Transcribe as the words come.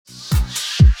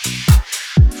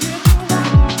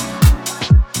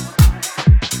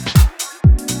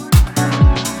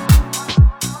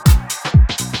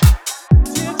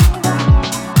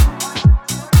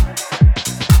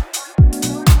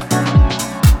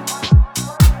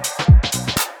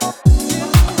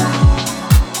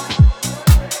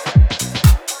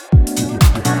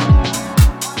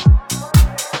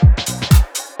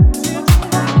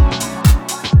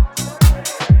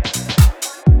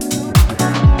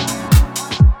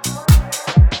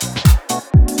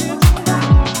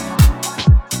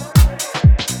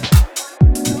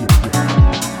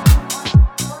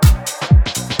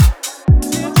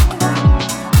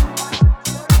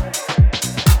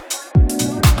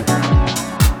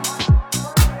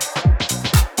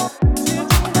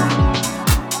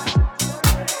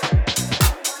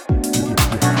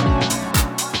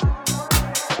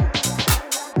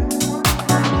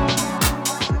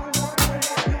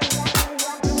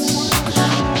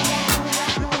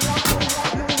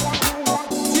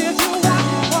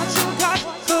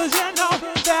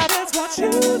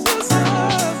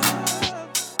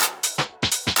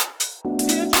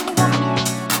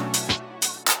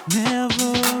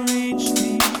never reach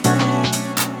the end.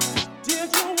 Did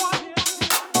you want,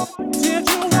 did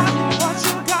you want what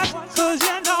you got? 'Cause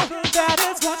you know that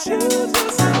is what you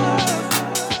deserve.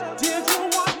 Did you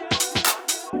want,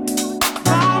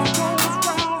 life goes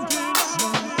round in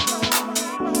circles.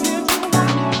 Did you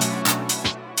want,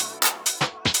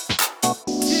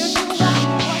 did you want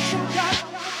what you got?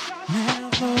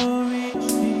 Never reach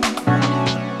the end.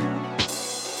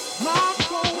 Life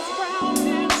goes round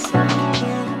in circles.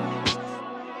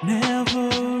 Never